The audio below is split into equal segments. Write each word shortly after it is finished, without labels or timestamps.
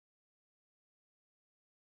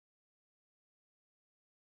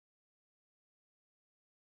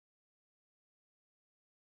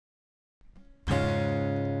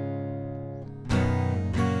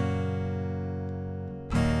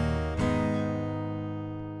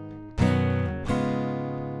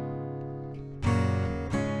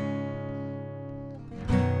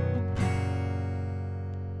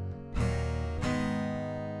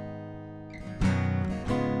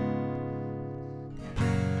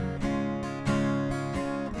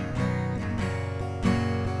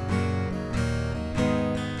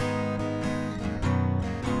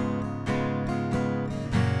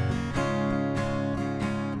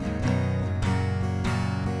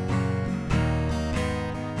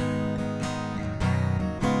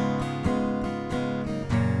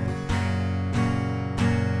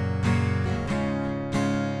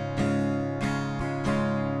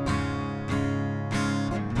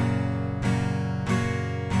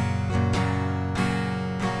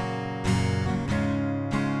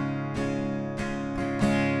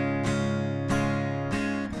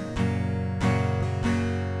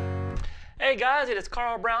Hey guys, it is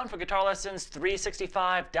Carl Brown for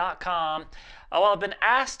GuitarLessons365.com. Well, I've been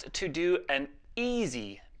asked to do an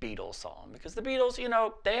easy Beatles song because the Beatles, you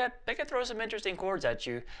know, they can throw some interesting chords at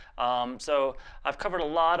you. So I've covered a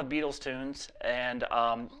lot of Beatles tunes, and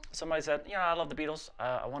somebody said, you know, I love the Beatles,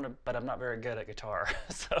 but I'm not very good at guitar.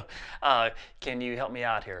 So can you help me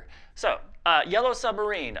out here? So Yellow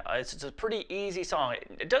Submarine, it's a pretty easy song.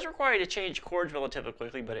 It does require you to change chords relatively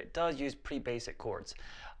quickly, but it does use pretty basic chords.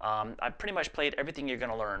 I pretty much played everything you're going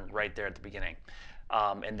to learn right there at the beginning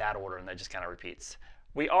in that order, and that just kind of repeats.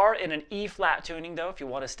 We are in an E-flat tuning, though, if you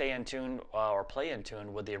want to stay in tune or play in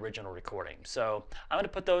tune with the original recording. So I'm going to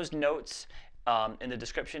put those notes in the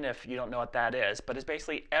description if you don't know what that is, but it's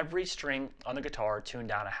basically every string on the guitar tuned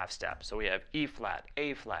down a half step. So we have E-flat,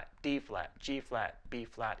 A-flat, D-flat, G-flat,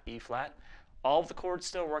 B-flat, E-flat. All of the chords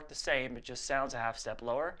still work the same, it just sounds a half step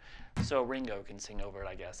lower. So Ringo can sing over it,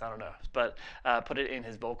 I guess. I don't know, but put it in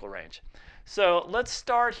his vocal range. So let's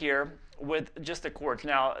start here with just the chords.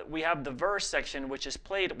 Now, we have the verse section, which is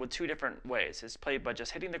played with two different ways. It's played by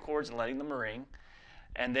just hitting the chords and letting them ring,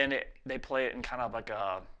 and then they play it in kind of like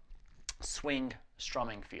a swing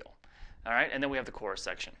strumming feel. All right, and then we have the chorus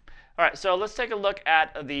section. All right, so let's take a look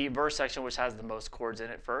at the verse section, which has the most chords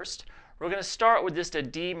in it first. We're going to start with just a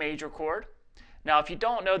D major chord. Now, if you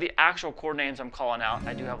don't know the actual chord names I'm calling out,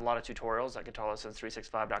 I do have a lot of tutorials at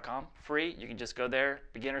GuitarLessons365.com. Free. You can just go there,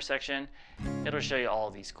 beginner section. It'll show you all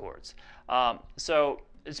of these chords. So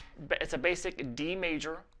it's a basic D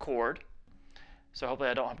major chord. So hopefully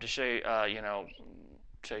I don't have to show you,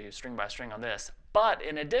 show you string by string on this. But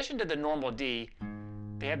in addition to the normal D,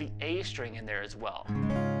 they have the A string in there as well.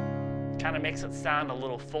 Kind of makes it sound a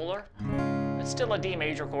little fuller. It's still a D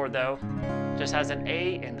major chord though. Just has an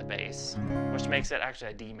A in the bass, which makes it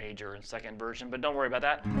actually a D major in second version, but don't worry about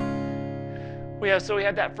that. We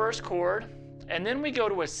have that first chord, and then we go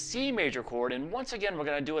to a C major chord, and once again we're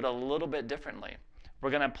going to do it a little bit differently.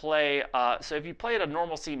 We're going to play, so if you played a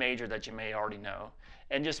normal C major that you may already know,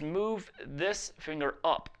 and just move this finger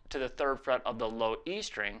up to the 3rd fret of the low E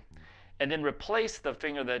string, and then replace the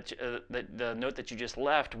finger the note that you just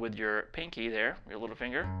left with your pinky there, your little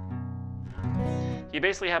finger. You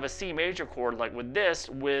basically have a C major chord like with this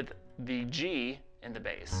with the G in the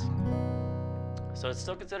bass. So it's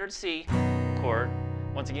still considered C chord,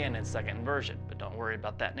 once again in second inversion, but don't worry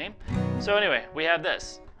about that name. So anyway, we have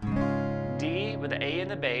this. D with the A in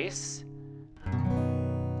the bass,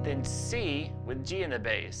 then C with G in the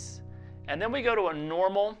bass. And then we go to a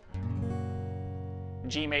normal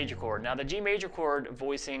G major chord. Now the G major chord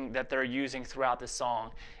voicing that they're using throughout this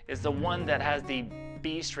song is the one that has the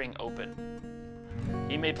B string open.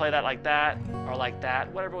 You may play that or like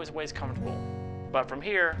that, whatever way is comfortable. But from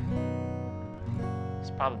here,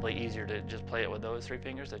 it's probably easier to just play it with those 3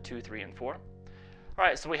 fingers, the 2, 3, and 4. All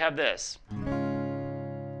right, so we have this.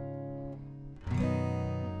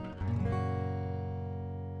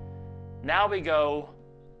 Now we go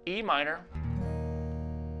E minor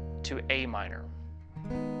to A minor.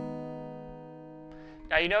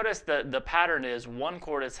 Now you notice the pattern is one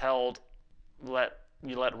chord is held,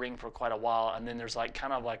 you let ring for quite a while, and then there's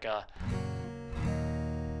kind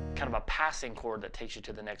of a passing chord that takes you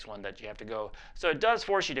to the next one that you have to go. So it does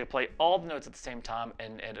force you to play all the notes at the same time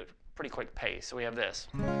and at a pretty quick pace. So we have this.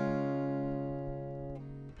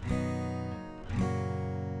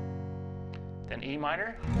 Then E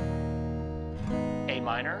minor, A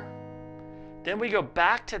minor. Then we go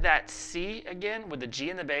back to that C again with the G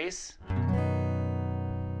in the bass.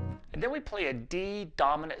 And then we play a D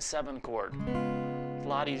dominant 7 chord. A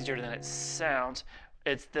lot easier than it sounds.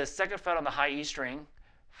 It's the 2nd fret on the high E string,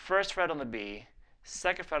 1st fret on the B,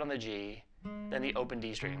 2nd fret on the G, then the open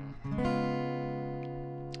D string.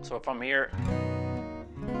 So from here,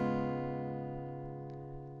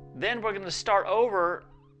 then we're going to start over,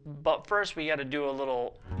 but first we got to do a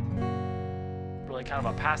little, really kind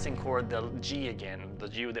of a passing chord, the G again,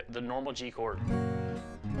 the normal G chord.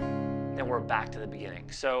 Then we're back to the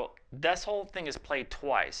beginning. So this whole thing is played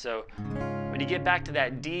twice. So when you get back to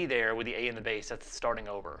that D there with the A in the bass, that's starting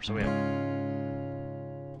over. So we have.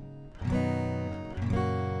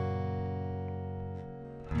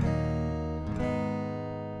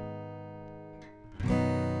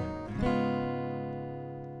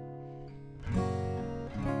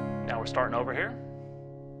 Now we're starting over here.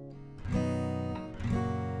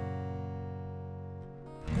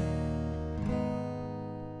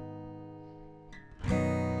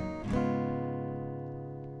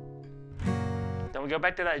 Then we go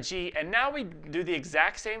back to that G, and now we do the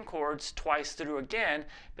exact same chords twice through again,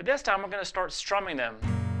 but this time we're going to start strumming them.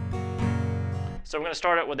 So we're going to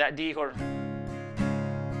start it with that D chord.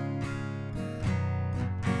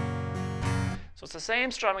 So it's the same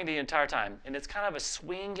strumming the entire time, and it's kind of a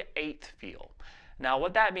swing eighth feel. Now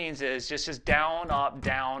what that means is just down, up,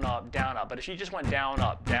 down, up, down, up. But if you just went down,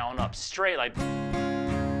 up, straight, like,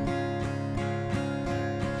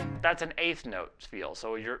 that's an eighth note feel.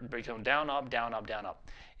 So you're going down, up, down, up, down, up.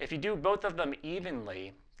 If you do both of them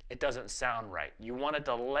evenly, it doesn't sound right. You want to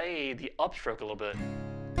delay the upstroke a little bit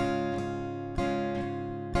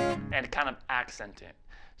and kind of accent it.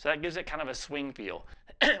 So that gives it kind of a swing feel.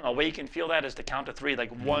 A way you can feel that is to count to 3,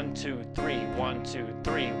 like 1, 2, 3, 1, 2,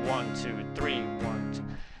 3, 1, 2, 3, 1, 2.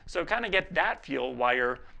 So kind of get that feel while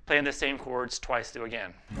you're playing the same chords twice through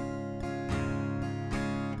again.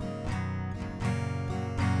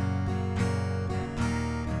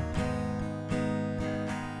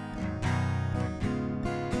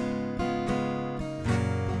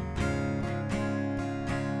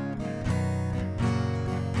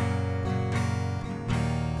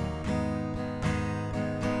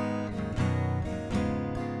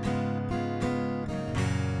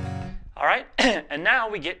 All right, and now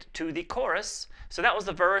we get to the chorus. So that was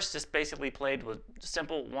the verse, just basically played with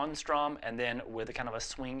simple one strum and then with a kind of a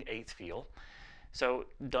swing eighth feel. So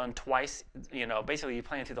done twice, you know, basically you're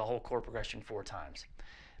playing through the whole chord progression 4 times.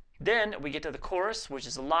 Then we get to the chorus, which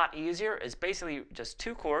is a lot easier. It's basically just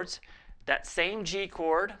 2 chords, that same G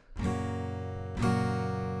chord,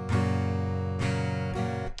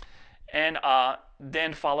 and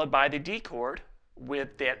then followed by the D chord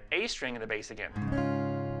with that A string in the bass again.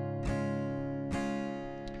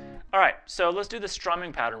 All right, so let's do the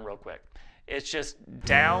strumming pattern real quick. It's just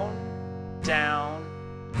down, down,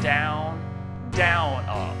 down, down,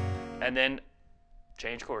 up, and then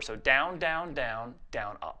change chord. So down, down, down,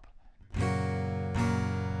 down, up.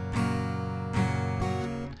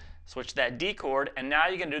 Switch that D chord, and now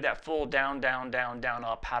you can do that full down, down, down, down,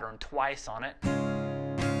 up pattern twice on it.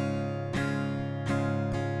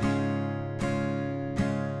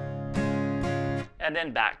 And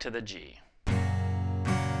then back to the G.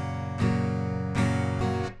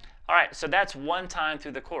 All right, so that's one time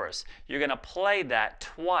through the chorus. You're going to play that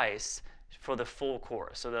twice for the full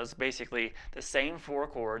chorus. So that's basically the same 4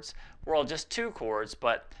 chords. We're all just 2 chords,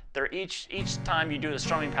 but they're each time you do the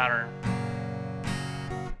strumming pattern,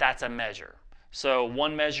 that's a measure. So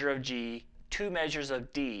 1 measure of G, 2 measures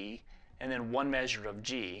of D, and then 1 measure of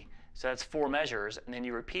G. So that's 4 measures, and then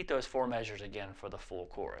you repeat those 4 measures again for the full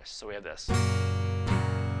chorus. So we have this.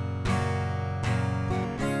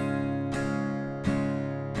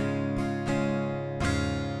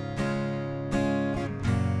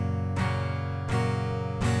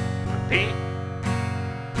 Repeat.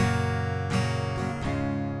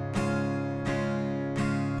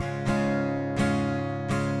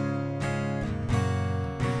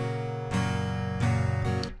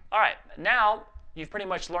 All right, now you've pretty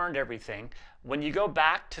much learned everything. When you go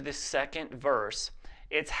back to the second verse,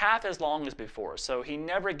 it's half as long as before. So he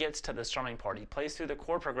never gets to the strumming part. He plays through the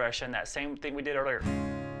chord progression, that same thing we did earlier,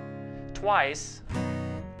 twice,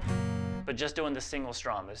 but just doing the single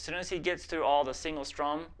strum. As soon as he gets through all the single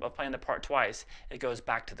strum of playing the part twice, it goes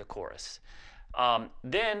back to the chorus.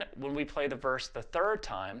 Then when we play the verse the 3rd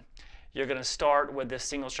time, you're going to start with this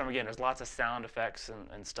single strum again. There's lots of sound effects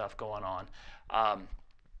and stuff going on.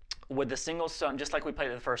 With the single strum, just like we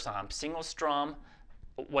played it the first time, single strum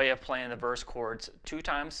way of playing the verse chords 2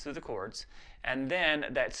 times through the chords, and then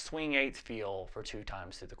that swing eighth feel for 2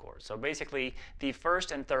 times through the chords. So basically, the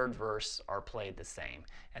 1st and 3rd verse are played the same,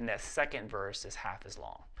 and that 2nd verse is half as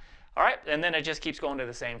long. All right, and then it just keeps going to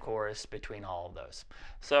the same chorus between all of those.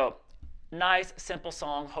 So nice, simple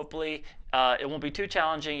song. Hopefully, it won't be too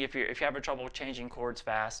challenging if you're having trouble changing chords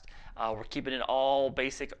fast. We're keeping it all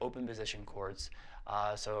basic open position chords.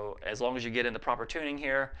 So as long as you get in the proper tuning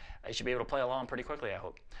here, you should be able to play along pretty quickly, I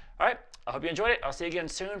hope. All right, I hope you enjoyed it. I'll see you again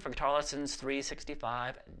soon for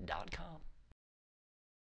GuitarLessons365.com.